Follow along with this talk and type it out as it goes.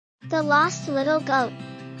The Lost Little Goat.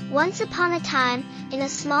 Once upon a time, in a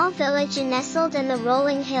small village nestled in the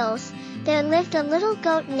rolling hills, there lived a little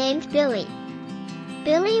goat named Billy.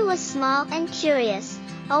 Billy was small and curious,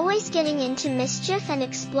 always getting into mischief and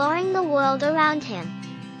exploring the world around him.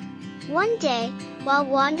 One day, while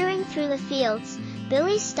wandering through the fields,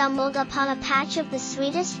 Billy stumbled upon a patch of the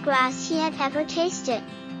sweetest grass he had ever tasted.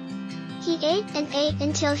 He ate and ate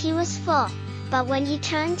until he was full, but when he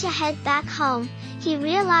turned to head back home, he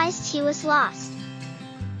realized he was lost.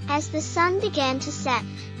 As the sun began to set,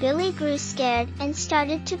 Billy grew scared and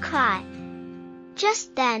started to cry.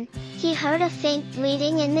 Just then, he heard a faint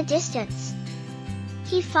bleating in the distance.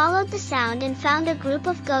 He followed the sound and found a group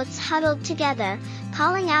of goats huddled together,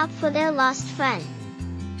 calling out for their lost friend.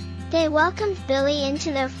 They welcomed Billy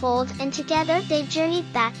into their fold and together they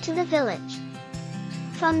journeyed back to the village.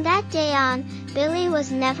 From that day on, Billy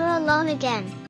was never alone again.